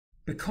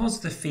Because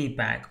the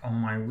feedback on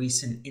my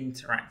recent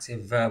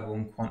interactive verbal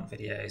and quant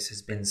videos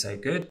has been so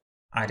good,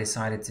 I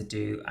decided to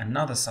do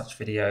another such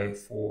video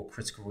for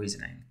critical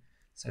reasoning.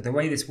 So the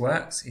way this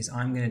works is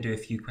I'm going to do a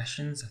few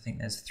questions. I think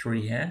there's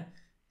 3 here.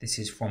 This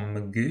is from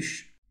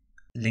Magoosh,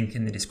 link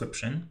in the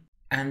description.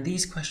 And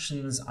these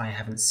questions I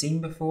haven't seen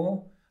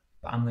before,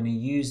 but I'm going to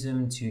use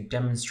them to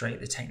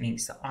demonstrate the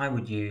techniques that I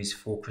would use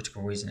for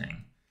critical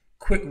reasoning.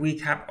 Quick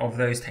recap of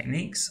those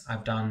techniques.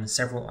 I've done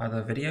several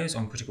other videos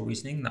on critical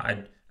reasoning that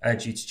I'd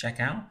urge you to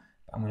check out.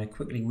 But I'm going to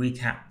quickly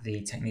recap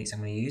the techniques I'm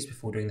going to use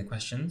before doing the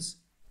questions.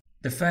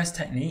 The first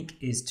technique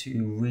is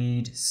to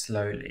read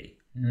slowly,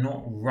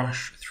 not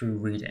rush through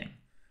reading.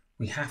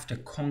 We have to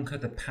conquer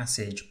the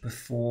passage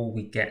before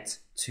we get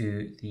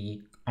to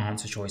the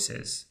answer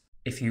choices.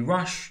 If you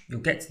rush, you'll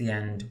get to the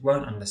end,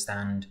 won't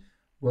understand,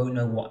 won't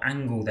know what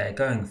angle they're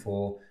going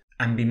for,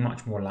 and be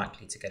much more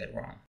likely to get it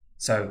wrong.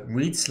 So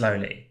read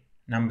slowly.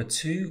 Number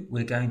 2,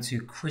 we're going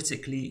to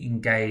critically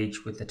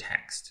engage with the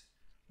text.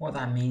 What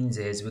that means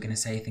is we're going to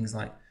say things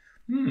like,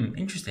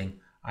 interesting,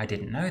 I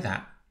didn't know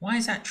that. Why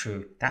is that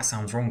true? That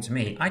sounds wrong to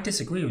me. I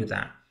disagree with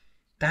that.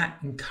 That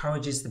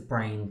encourages the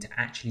brain to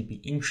actually be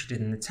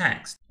interested in the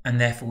text, and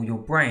therefore your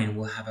brain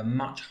will have a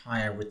much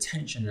higher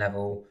retention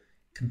level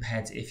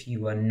compared to if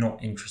you were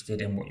not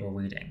interested in what you're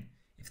reading.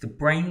 If the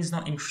brain's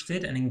not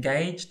interested and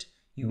engaged,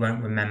 you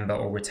won't remember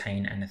or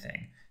retain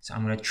anything. So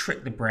I'm going to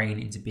trick the brain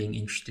into being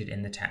interested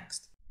in the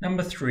text.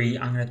 Number 3,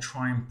 I'm going to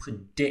try and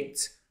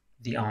predict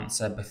the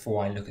answer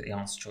before I look at the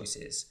answer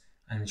choices.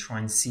 I'm going to try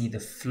and see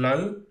the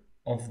flow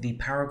of the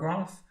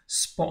paragraph,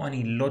 spot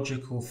any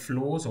logical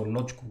flaws or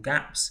logical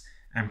gaps,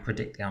 and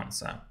predict the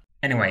answer.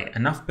 Anyway,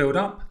 enough build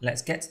up.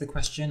 Let's get to the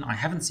question. I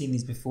haven't seen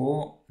these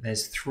before.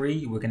 There's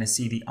 3. We're going to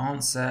see the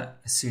answer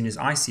as soon as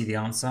I see the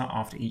answer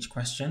after each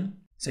question.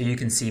 So you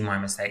can see my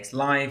mistakes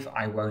live.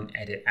 I won't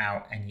edit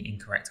out any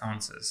incorrect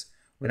answers.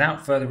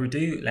 Without further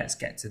ado, let's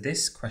get to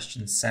this,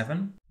 question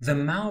 7. The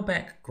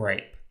Malbec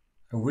grape,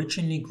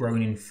 originally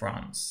grown in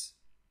France,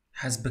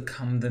 has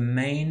become the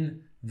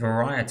main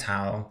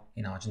varietal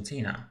in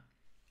Argentina.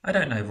 I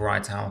don't know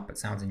varietal, but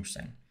sounds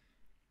interesting.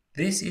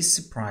 This is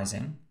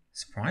surprising,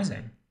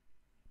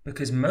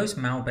 because most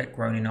Malbec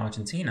grown in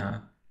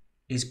Argentina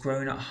is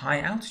grown at high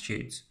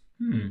altitudes.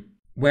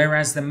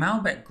 Whereas the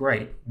Malbec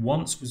grape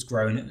once was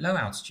grown at low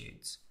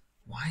altitudes.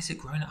 Why is it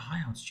grown at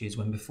high altitudes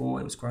when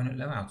before it was grown at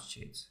low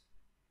altitudes?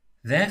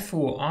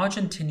 Therefore,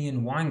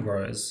 Argentinian wine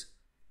growers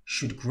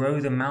should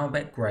grow the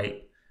Malbec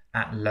grape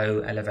at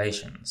low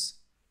elevations.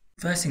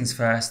 First things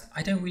first,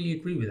 I don't really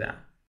agree with that.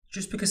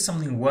 Just because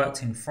something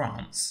worked in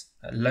France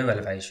at low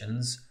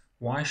elevations,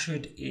 why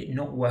should it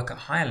not work at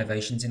high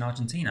elevations in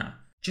Argentina?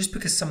 Just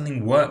because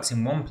something works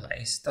in one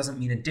place doesn't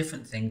mean a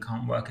different thing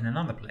can't work in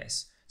another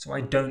place. So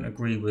I don't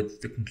agree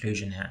with the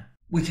conclusion here.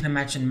 We can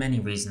imagine many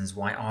reasons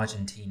why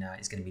Argentina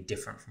is going to be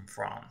different from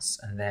France,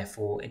 and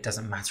therefore it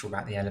doesn't matter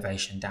about the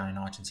elevation down in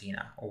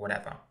Argentina or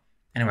whatever.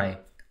 Anyway,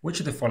 which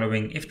of the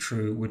following, if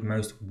true, would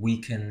most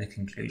weaken the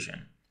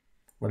conclusion?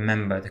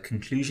 Remember, the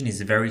conclusion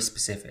is very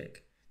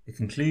specific. The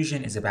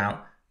conclusion is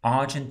about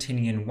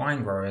Argentinian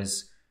wine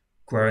growers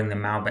growing the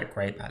Malbec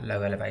grape at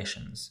low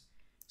elevations.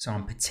 So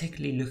I'm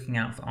particularly looking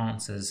out for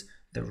answers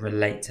that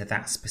relate to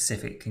that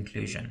specific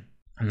conclusion.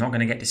 I'm not going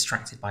to get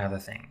distracted by other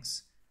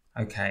things.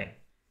 Okay.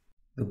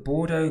 The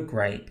Bordeaux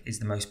grape is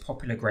the most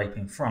popular grape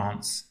in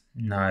France.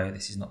 No,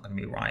 this is not going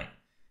to be right.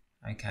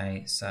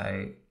 Okay,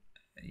 so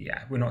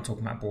yeah, we're not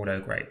talking about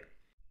Bordeaux grape.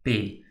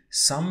 B,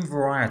 some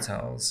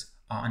varietals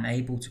are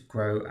unable to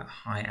grow at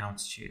high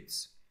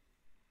altitudes.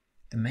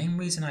 The main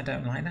reason I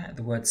don't like that,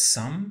 the word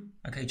some,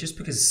 okay, just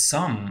because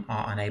some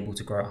are unable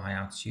to grow at high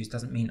altitudes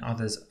doesn't mean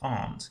others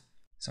aren't.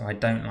 So I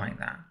don't like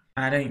that.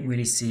 And I don't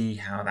really see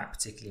how that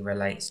particularly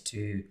relates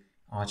to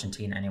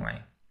Argentina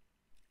anyway.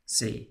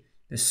 C,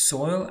 the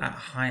soil at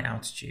high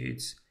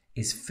altitudes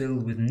is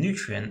filled with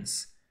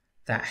nutrients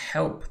that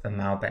help the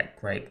Malbec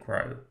grape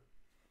grow.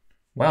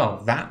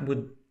 Well, that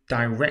would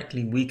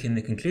directly weaken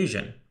the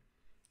conclusion.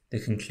 The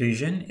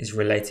conclusion is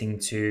relating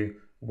to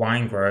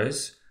wine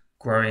growers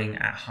growing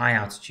at high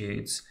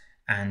altitudes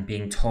and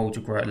being told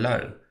to grow at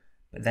low.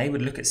 But they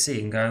would look at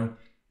C and go,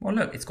 well,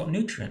 look, it's got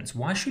nutrients.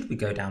 Why should we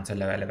go down to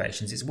low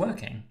elevations? It's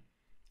working.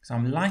 So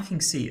I'm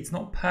liking C. It's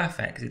not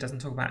perfect because it doesn't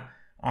talk about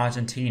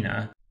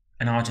Argentina,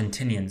 an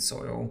Argentinian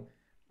soil,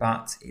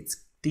 but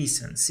it's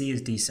decent. C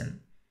is decent.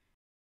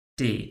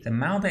 D, the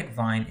Malbec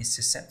vine is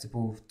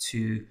susceptible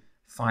to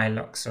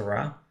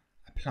phylloxera,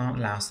 a plant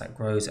louse that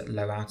grows at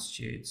low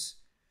altitudes.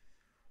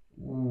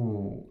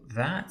 Ooh,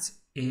 that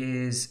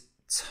is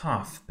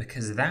tough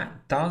because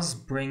that does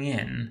bring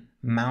in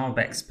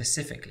Malbec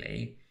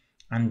specifically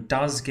and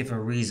does give a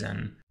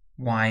reason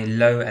why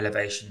low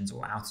elevations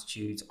or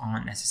altitudes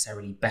aren't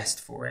necessarily best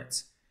for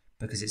it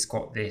because it's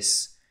got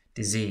this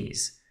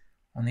disease.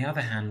 On the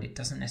other hand, it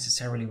doesn't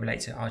necessarily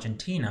relate to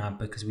Argentina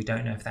because we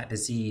don't know if that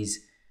disease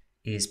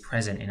is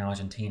present in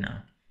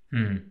Argentina.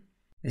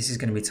 This is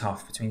going to be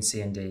tough between C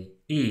and D.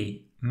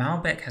 E,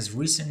 Malbec has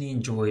recently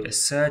enjoyed a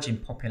surge in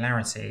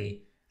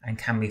popularity and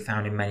can be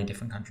found in many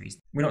different countries.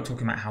 We're not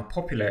talking about how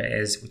popular it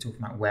is, we're talking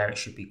about where it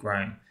should be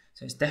grown.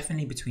 So it's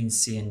definitely between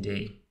C and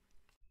D.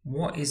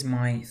 What is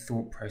my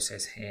thought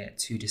process here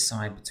to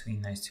decide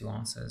between those two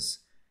answers?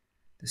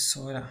 The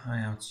soil at high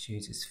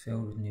altitudes is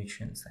filled with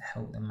nutrients that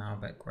help the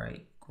Malbec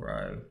grape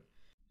grow.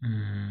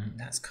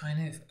 That's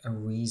kind of a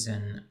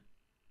reason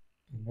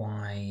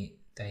why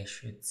they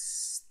should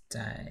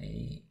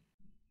stay,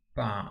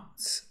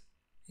 but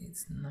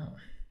it's not.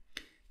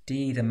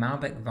 D, the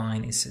Malbec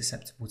vine is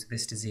susceptible to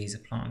this disease, a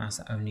plant mass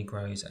that only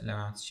grows at low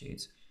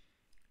altitudes.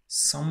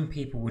 Some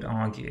people would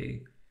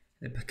argue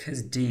that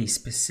because D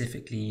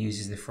specifically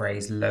uses the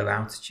phrase low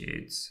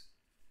altitudes,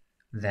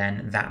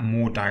 then that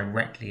more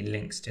directly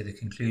links to the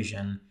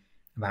conclusion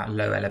about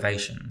low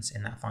elevations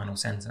in that final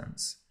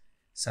sentence.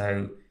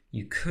 So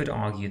you could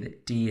argue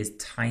that D is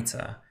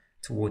tighter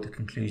toward the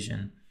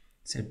conclusion.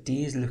 So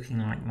D is looking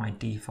like my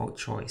default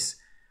choice,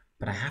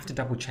 but I have to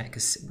double check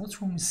because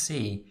what's wrong with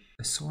C?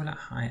 The soil at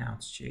high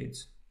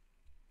altitudes.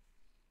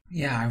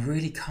 Yeah, I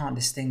really can't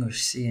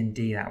distinguish C and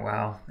D that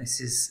well.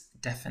 This is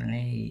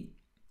definitely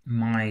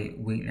my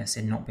weakness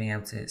in not being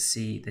able to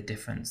see the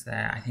difference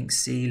there. I think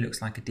C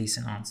looks like a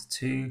decent answer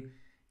too.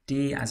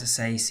 D, as I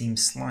say,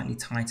 seems slightly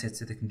tighter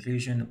to the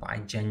conclusion, but I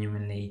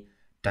genuinely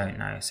don't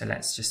know. So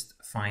let's just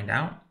find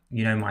out.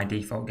 You know my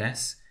default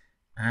guess,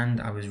 and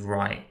I was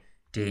right.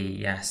 D,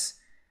 yes.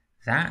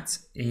 That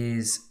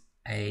is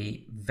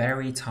a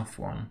very tough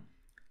one.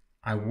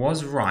 I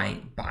was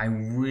right, but I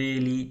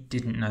really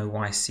didn't know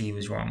why C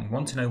was wrong.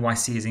 Want to know why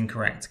C is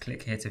incorrect?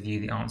 Click here to view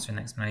the answer and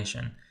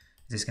explanation.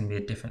 Is this going to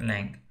be a different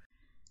link?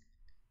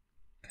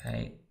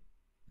 Okay,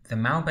 the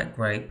Malbec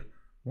grape,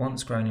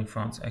 once grown in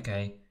France.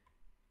 Okay,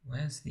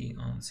 where's the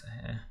answer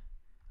here?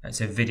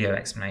 It's a video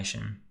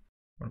explanation.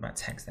 What about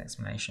text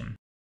explanation?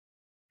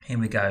 Here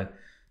we go.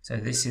 So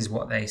this is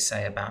what they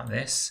say about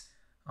this.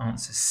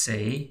 Answer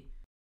C.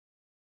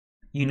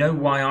 You know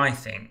why I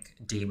think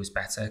D was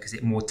better, because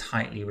it more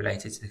tightly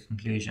related to the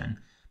conclusion.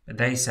 But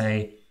they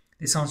say,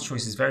 this answer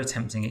choice is very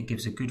tempting. It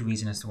gives a good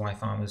reason as to why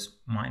farmers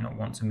might not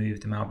want to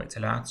move the Malbec to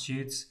low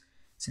altitudes,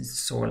 since the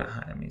soil at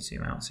high, let me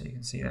zoom out so you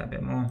can see that a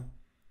bit more.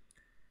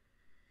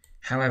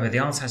 However, the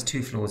answer has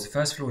two flaws. The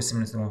first flaw is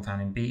similar to the one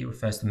found in B. It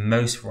refers to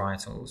most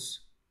varietals.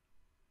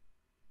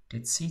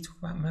 Did C talk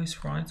about most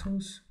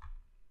varietals?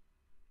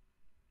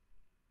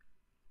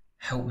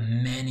 Help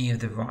many of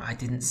the, I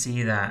didn't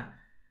see that.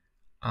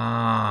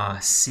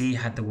 C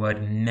had the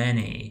word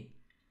many.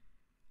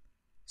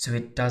 So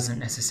it doesn't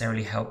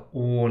necessarily help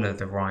all of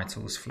the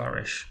varietals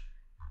flourish.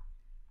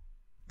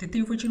 Did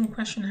the original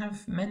question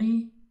have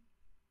many?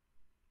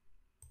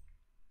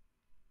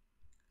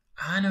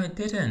 No, it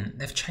didn't.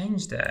 They've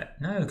changed it.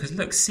 No, because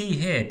look, C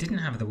here didn't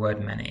have the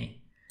word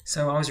many.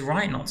 So I was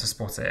right not to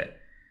spot it.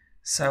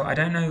 So I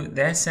don't know.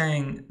 They're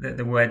saying that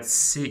the word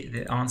C,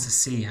 the answer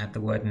C had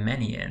the word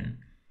many in,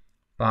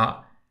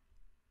 but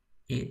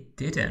it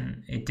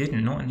didn't. It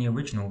didn't, not in the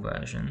original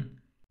version.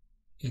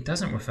 It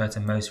doesn't refer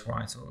to most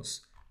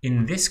varietals.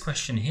 In this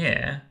question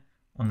here,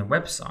 on the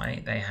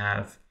website, they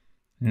have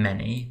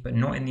many, but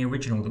not in the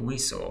original that we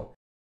saw.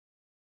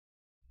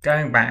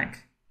 Going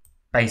back,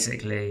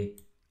 basically,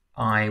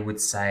 I would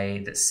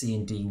say that C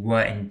and D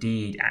were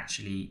indeed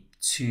actually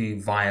two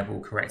viable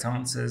correct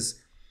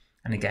answers.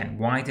 And again,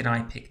 why did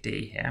I pick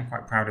D here? I'm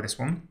quite proud of this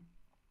one.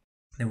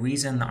 The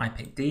reason that I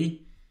picked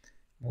D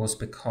was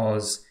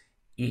because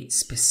it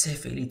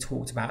specifically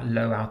talked about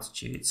low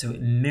altitude, so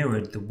it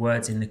mirrored the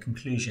words in the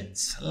conclusion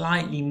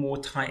slightly more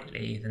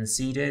tightly than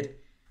C did,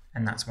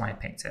 and that's why I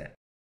picked it.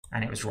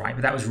 And it was right,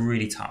 but that was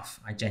really tough.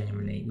 I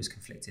genuinely was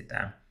conflicted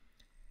there.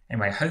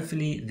 Anyway,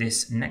 hopefully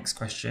this next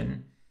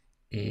question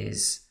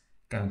is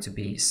going to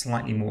be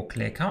slightly more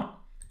clear-cut,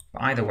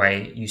 but either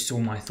way, you saw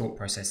my thought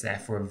process there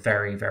for a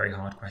very, very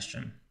hard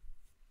question.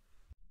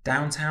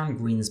 Downtown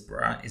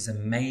Greensboro is a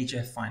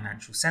major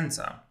financial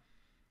centre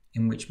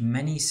in which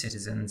many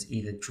citizens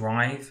either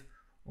drive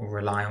or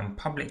rely on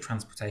public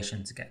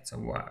transportation to get to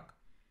work.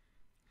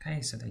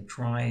 Okay, so they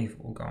drive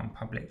or go on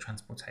public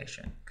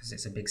transportation because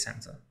it's a big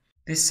centre.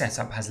 This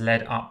setup has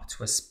led up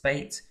to a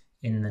spate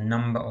in the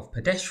number of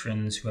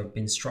pedestrians who have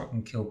been struck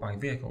and killed by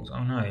vehicles.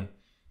 Oh no.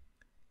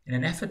 In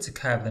an effort to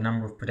curb the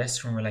number of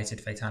pedestrian-related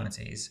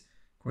fatalities,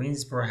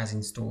 Greensboro has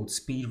installed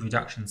speed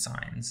reduction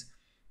signs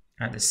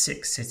at the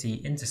 6 city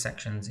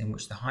intersections in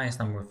which the highest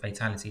number of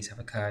fatalities have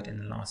occurred in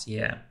the last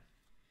year.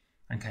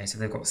 Okay, so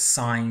they've got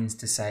signs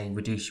to say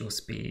reduce your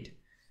speed.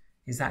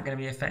 Is that going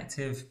to be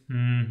effective?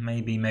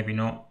 Maybe, maybe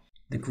not.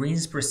 The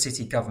Greensboro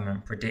city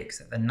government predicts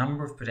that the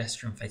number of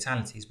pedestrian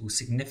fatalities will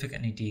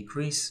significantly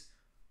decrease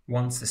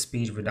once the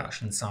speed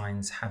reduction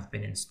signs have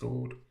been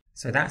installed.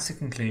 So that's the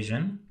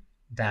conclusion,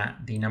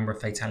 that the number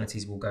of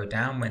fatalities will go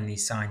down when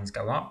these signs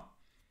go up.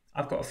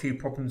 I've got a few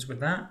problems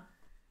with that.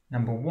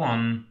 Number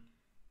one,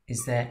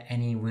 is there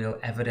any real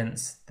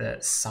evidence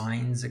that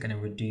signs are going to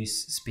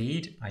reduce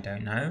speed? I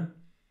don't know.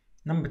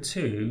 Number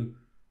two,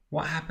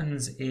 what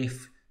happens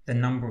if the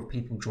number of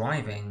people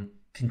driving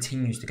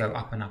continues to go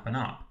up and up and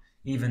up?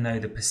 Even though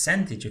the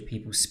percentage of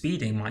people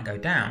speeding might go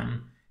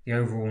down, the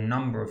overall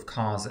number of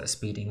cars that are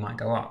speeding might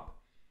go up.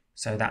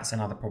 So that's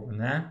another problem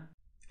there.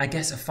 I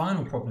guess a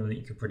final problem that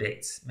you could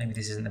predict, maybe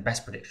this isn't the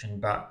best prediction,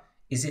 but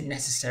is it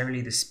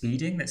necessarily the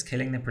speeding that's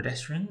killing the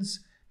pedestrians?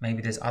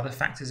 Maybe there's other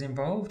factors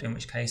involved, in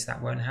which case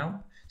that won't help.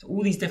 So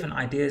all these different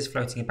ideas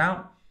floating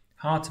about,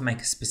 hard to make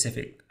a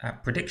specific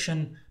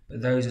prediction,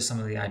 but those are some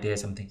of the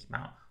ideas I'm thinking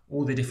about.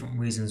 All the different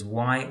reasons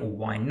why or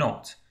why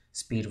not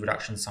speed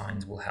reduction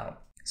signs will help.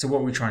 So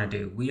what are we trying to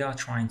do? We are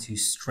trying to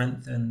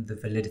strengthen the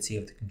validity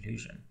of the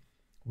conclusion.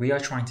 We are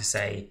trying to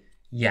say,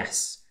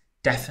 yes,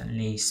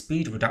 definitely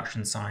speed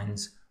reduction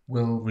signs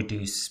will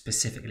reduce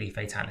specifically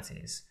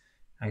fatalities.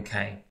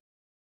 Okay.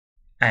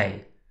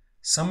 A.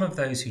 Some of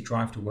those who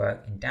drive to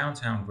work in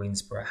downtown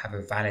Greensboro have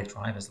a valid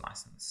driver's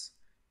license.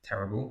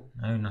 Terrible.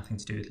 No, nothing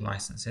to do with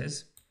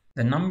licenses.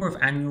 The number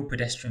of annual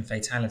pedestrian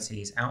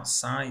fatalities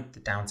outside the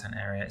downtown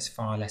area is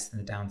far less than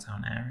the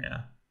downtown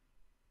area.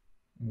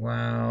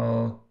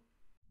 Well,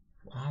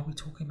 are we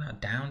talking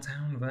about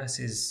downtown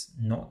versus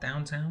not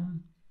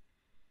downtown?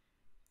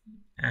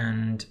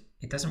 And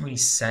it doesn't really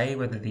say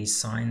whether these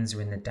signs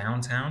are in the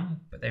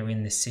downtown, but they're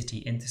in the city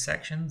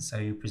intersection, so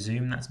you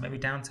presume that's maybe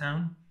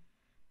downtown.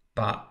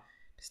 But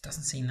this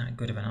doesn't seem that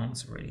good of an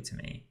answer really to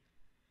me.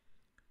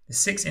 The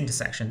 6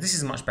 intersections, this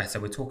is much better,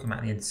 we're talking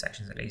about the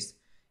intersections at least,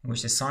 in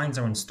which the signs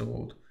are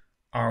installed,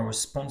 are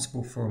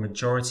responsible for a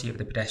majority of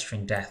the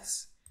pedestrian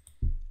deaths.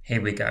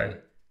 Here we go.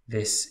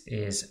 This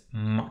is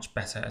much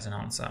better as an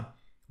answer.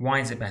 Why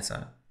is it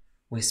better?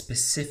 We're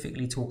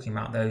specifically talking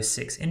about those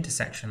 6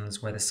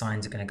 intersections where the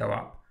signs are going to go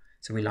up.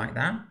 So we like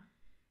that.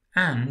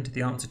 And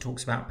the answer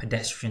talks about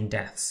pedestrian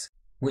deaths,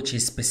 which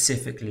is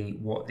specifically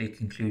what the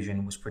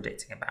conclusion was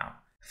predicting about.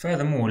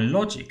 Furthermore,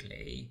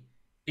 logically,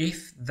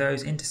 if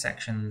those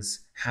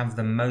intersections have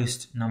the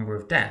most number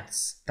of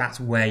deaths, that's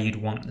where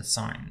you'd want the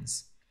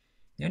signs.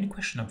 The only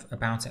question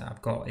about it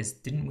I've got is,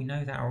 didn't we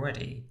know that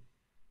already?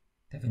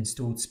 They've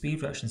installed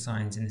speed reduction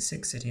signs in the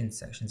 6 city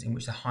intersections in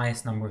which the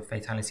highest number of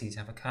fatalities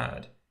have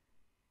occurred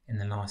in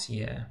the last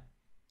year.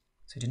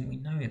 So didn't we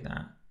know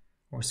that?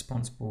 Or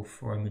responsible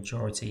for a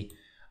majority?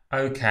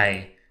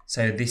 Okay,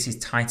 so this is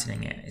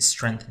tightening it, it's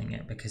strengthening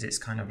it, because it's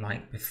kind of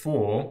like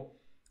before,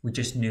 we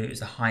just knew it was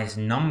the highest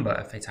number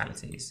of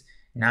fatalities.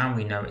 Now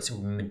we know it's a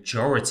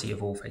majority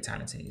of all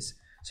fatalities.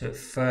 So it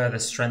further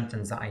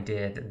strengthens the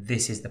idea that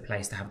this is the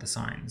place to have the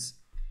signs.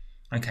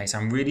 Okay, so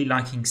I'm really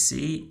liking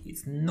C.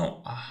 It's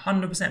not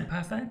 100%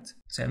 perfect,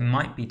 so it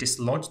might be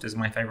dislodged as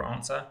my favorite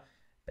answer,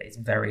 but it's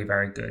very,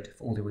 very good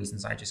for all the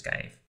reasons I just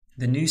gave.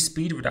 The new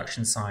speed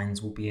reduction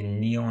signs will be in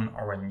neon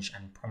orange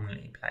and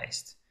prominently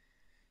placed.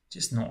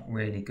 Just not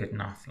really good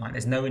enough. Like,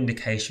 there's no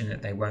indication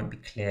that they won't be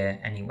clear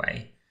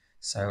anyway.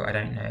 So I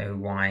don't know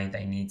why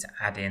they need to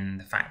add in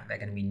the fact that they're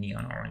going to be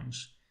neon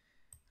orange.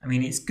 I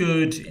mean, it's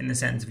good in the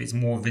sense of it's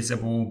more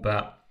visible,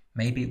 but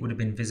maybe it would have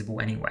been visible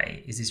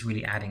anyway. Is this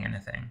really adding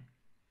anything?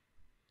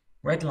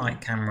 Red light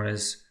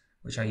cameras,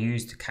 which are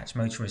used to catch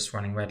motorists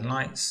running red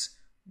lights,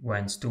 were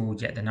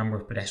installed, yet the number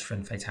of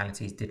pedestrian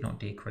fatalities did not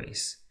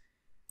decrease.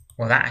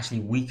 Well, that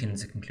actually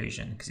weakens the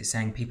conclusion because it's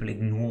saying people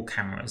ignore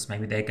cameras.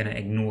 Maybe they're going to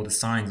ignore the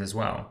signs as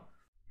well.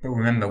 But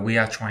remember, we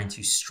are trying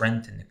to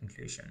strengthen the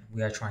conclusion.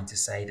 We are trying to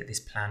say that this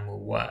plan will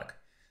work.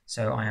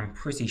 So I am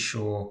pretty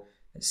sure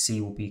that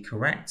C will be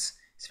correct.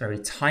 It's very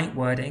tight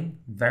wording,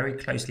 very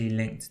closely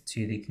linked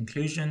to the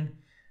conclusion,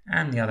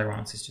 and the other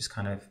answers just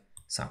kind of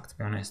suck, to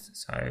be honest.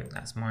 So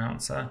that's my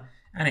answer,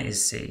 and it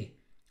is C.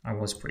 I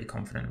was pretty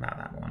confident about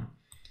that one.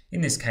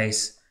 In this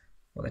case,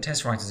 what the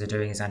test writers are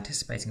doing is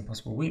anticipating a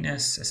possible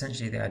weakness.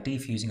 Essentially, they are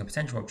defusing a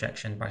potential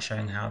objection by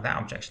showing how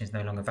that objection is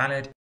no longer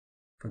valid.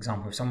 For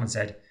example, if someone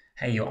said,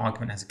 hey, your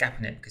argument has a gap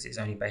in it because it's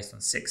only based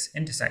on 6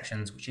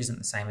 intersections, which isn't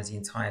the same as the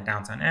entire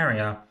downtown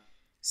area,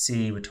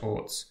 C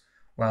retorts,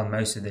 well,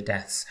 most of the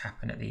deaths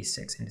happen at these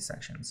 6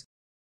 intersections.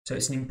 So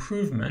it's an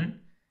improvement,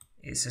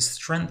 it's a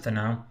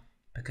strengthener,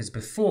 because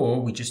before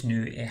we just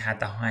knew it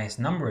had the highest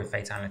number of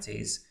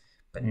fatalities,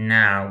 but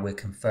now we're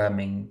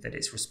confirming that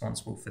it's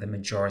responsible for the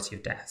majority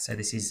of deaths. So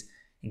this is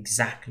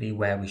exactly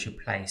where we should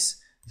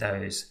place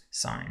those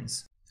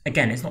signs.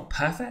 Again, it's not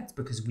perfect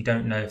because we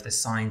don't know if the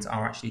signs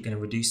are actually going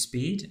to reduce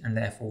speed and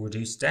therefore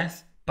reduce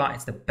death, but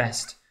it's the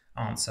best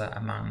answer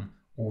among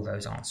all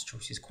those answer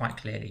choices, quite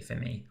clearly for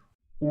me.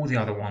 All the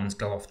other ones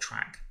go off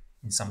track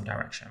in some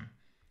direction.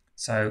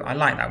 So I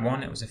like that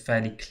one. It was a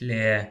fairly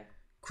clear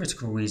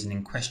critical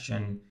reasoning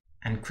question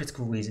and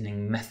critical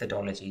reasoning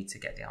methodology to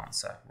get the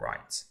answer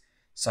right.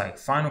 So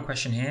final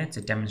question here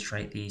to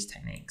demonstrate these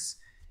techniques.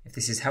 If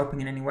this is helping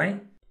in any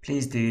way,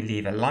 please do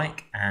leave a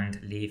like and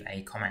leave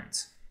a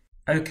comment.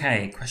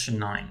 Okay, question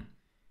 9.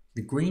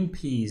 The Green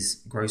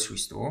Peas grocery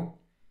store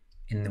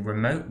in the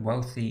remote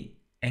wealthy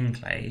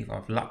enclave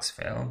of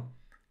Luxville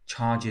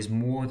charges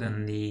more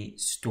than the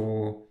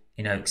store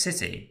in Oak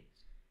City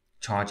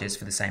charges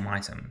for the same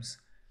items.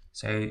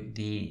 So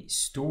the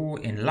store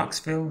in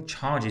Luxville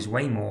charges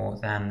way more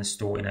than the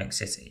store in Oak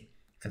City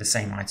for the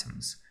same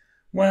items.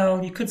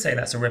 Well, you could say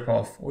that's a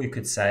rip-off, or you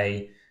could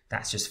say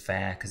that's just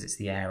fair because it's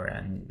the area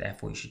and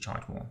therefore you should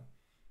charge more.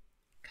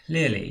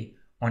 Clearly,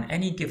 on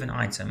any given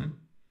item,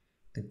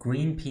 the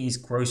Greenpea's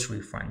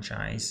grocery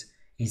franchise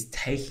is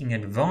taking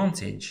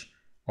advantage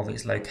of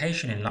its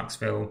location in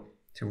Luxville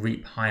to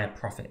reap higher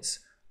profits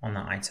on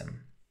that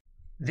item.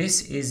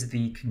 This is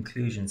the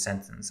conclusion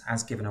sentence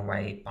as given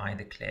away by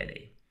the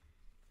Clearly.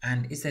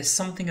 And is there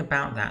something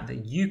about that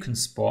that you can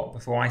spot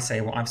before I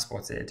say what I've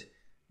spotted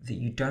that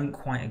you don't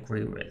quite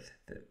agree with,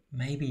 that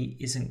maybe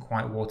isn't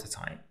quite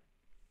watertight?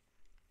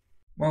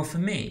 Well, for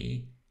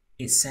me,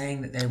 it's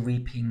saying that they're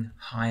reaping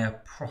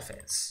higher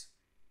profits.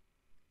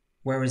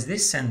 Whereas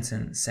this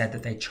sentence said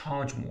that they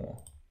charge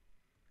more.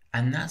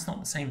 And that's not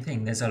the same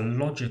thing. There's a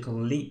logical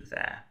leap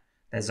there.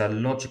 There's a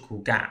logical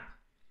gap.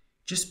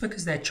 Just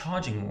because they're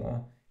charging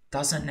more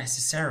doesn't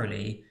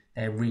necessarily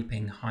they're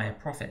reaping higher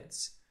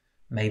profits.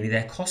 Maybe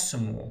their costs are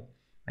more.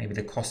 Maybe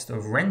the cost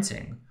of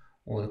renting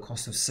or the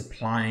cost of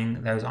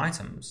supplying those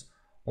items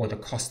or the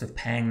cost of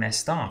paying their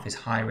staff is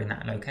higher in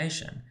that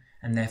location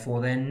and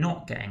therefore they're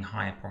not getting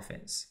higher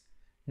profits.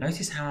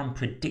 Notice how I'm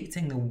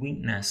predicting the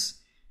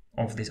weakness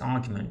of this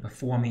argument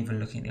before I'm even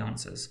looking at the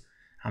answers.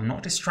 I'm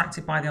not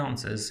distracted by the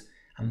answers.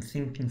 I'm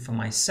thinking for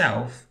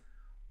myself,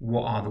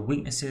 what are the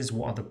weaknesses,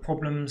 what are the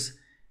problems,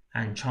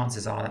 and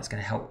chances are that's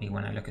going to help me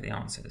when I look at the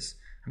answers.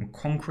 I'm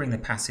conquering the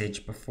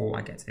passage before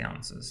I get to the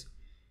answers.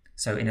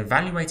 So in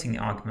evaluating the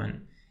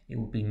argument, it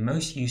will be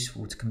most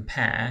useful to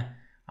compare,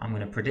 I'm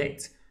going to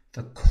predict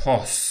the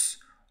costs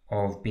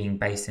of being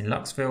based in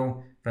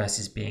Luxville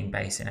versus being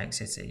based in Oak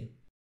City.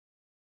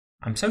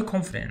 I'm so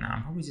confident in that,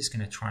 I'm probably just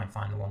going to try and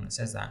find the one that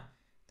says that.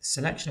 The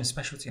selection of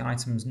specialty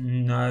items,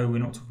 no, we're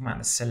not talking about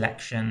the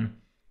selection.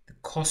 The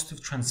cost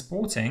of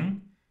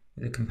transporting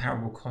with a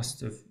comparable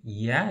cost of,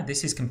 yeah,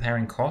 this is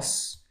comparing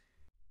costs.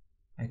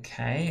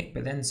 Okay,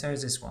 but then so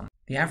is this one.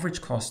 The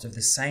average cost of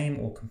the same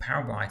or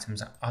comparable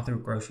items at other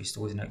grocery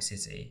stores in Oak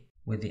City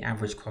with the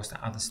average cost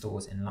at other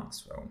stores in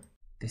Luxville.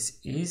 This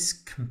is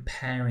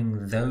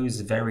comparing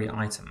those very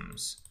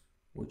items,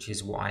 which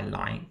is what I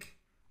like.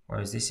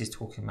 Whereas this is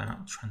talking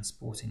about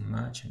transporting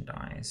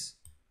merchandise.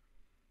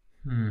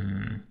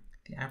 The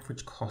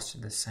average cost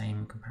of the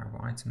same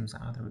comparable items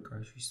at other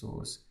grocery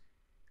stores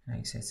in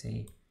Oak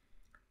City.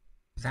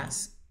 That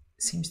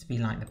seems to be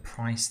like the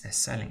price they're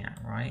selling at,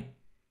 right?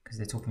 Because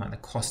they're talking about the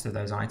cost of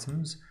those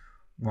items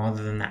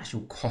rather than the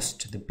actual cost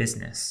to the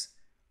business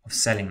of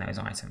selling those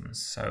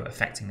items, so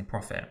affecting the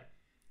profit.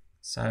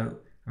 So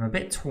I'm a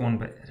bit torn,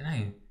 but I don't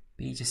know,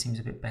 B just seems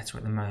a bit better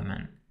at the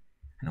moment.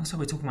 And also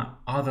we're talking about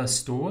other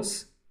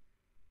stores,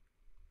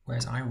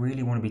 whereas I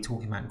really want to be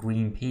talking about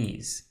green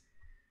peas.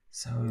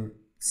 So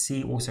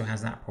C also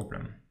has that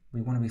problem.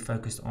 We want to be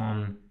focused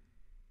on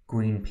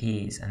green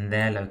peas and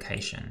their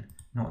location,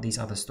 not these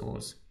other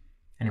stores.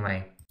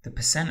 Anyway, the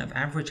percent of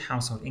average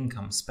household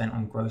income spent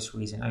on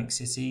groceries in Oak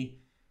City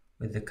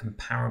with the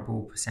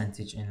comparable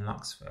percentage in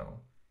Luxville.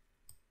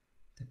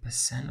 The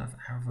percent of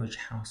average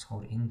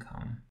household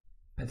income.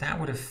 But that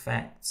would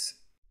affect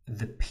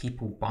the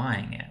people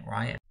buying it,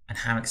 right? And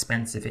how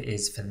expensive it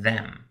is for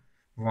them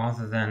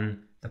rather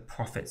than the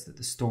profits that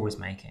the store is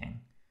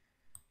making.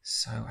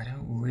 So I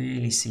don't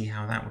really see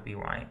how that would be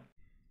right.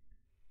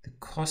 The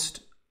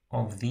cost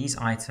of these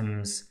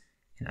items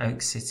in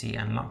Oak City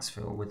and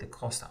Luxville with the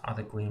cost at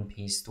other green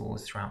pea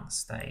stores throughout the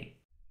state.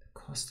 The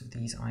cost of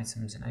these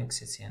items in Oak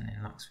City and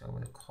in Luxville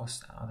with the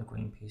cost at other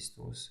green pea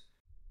stores.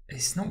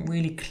 It's not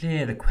really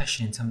clear, the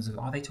question, in terms of,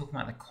 are they talking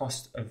about the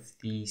cost of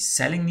the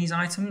selling these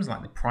items,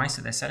 like the price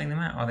that they're selling them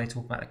at, or are they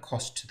talking about the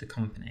cost to the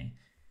company?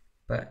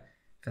 But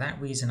for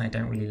that reason, I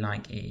don't really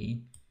like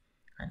E.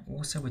 And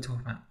also we're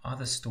talking about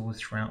other stores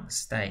throughout the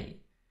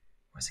state.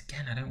 Whereas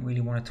again, I don't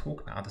really want to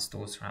talk about other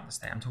stores throughout the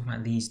state. I'm talking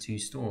about these two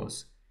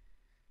stores.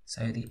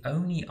 So the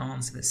only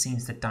answer that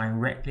seems to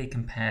directly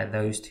compare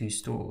those two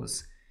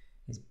stores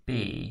is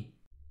B.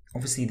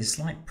 Obviously, the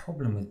slight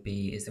problem with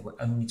B is that we're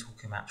only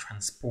talking about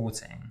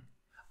transporting.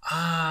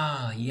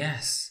 Ah,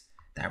 yes,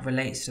 that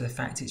relates to the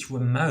fact it's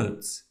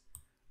remote.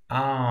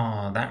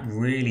 Ah, that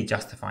really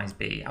justifies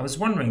B. I was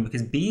wondering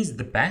because B is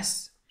the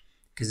best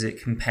because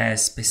it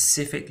compares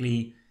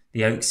specifically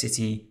the Oak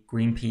City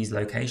green peas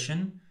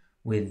location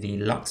with the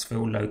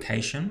Luxville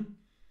location.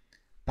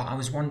 But I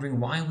was wondering,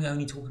 why are we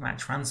only talking about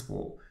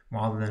transport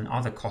rather than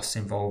other costs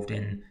involved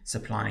in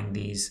supplying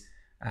these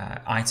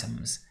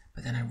items?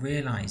 But then I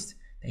realized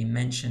they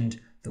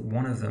mentioned that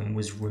one of them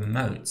was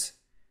remote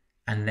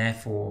and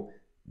therefore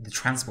the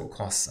transport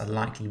costs are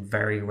likely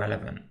very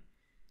relevant.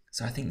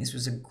 So I think this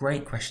was a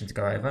great question to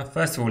go over.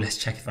 First of all, let's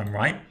check if I'm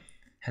right.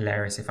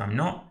 Hilarious if I'm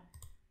not.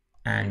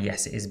 And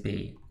yes, it is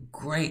B.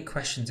 Great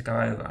question to go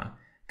over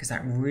because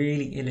that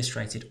really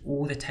illustrated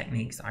all the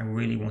techniques that I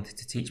really wanted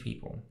to teach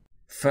people.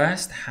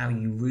 First, how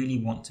you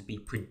really want to be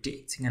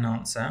predicting an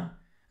answer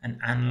and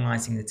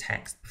analysing the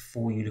text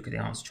before you look at the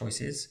answer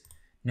choices.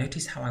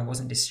 Notice how I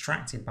wasn't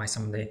distracted by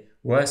some of the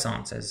worse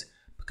answers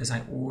because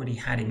I already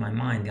had in my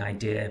mind the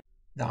idea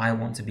that I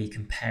want to be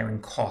comparing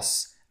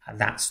costs at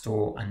that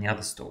store and the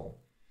other store.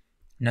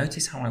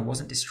 Notice how I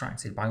wasn't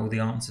distracted by all the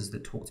answers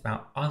that talked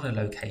about other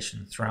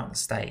locations throughout the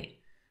state.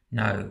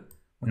 No,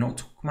 we're not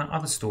talking about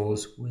other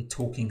stores, we're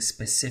talking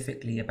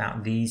specifically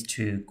about these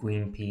two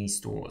green pea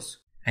stores.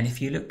 And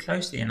if you look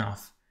closely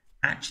enough,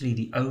 actually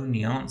the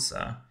only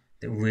answer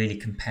that really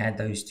compared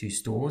those two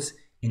stores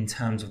in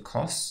terms of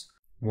costs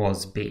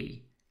was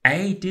B.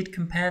 A did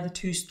compare the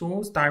two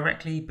stores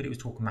directly, but it was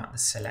talking about the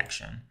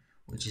selection,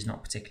 which is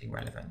not particularly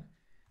relevant.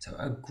 So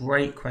a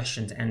great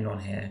question to end on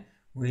here,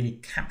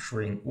 really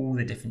capturing all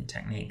the different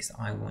techniques that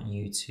I want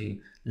you to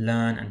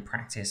learn and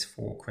practice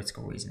for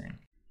critical reasoning.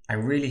 I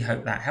really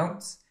hope that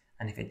helps,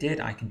 and if it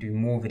did, I can do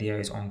more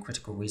videos on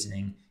critical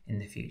reasoning in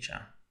the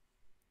future.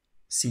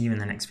 See you in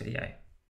the next video.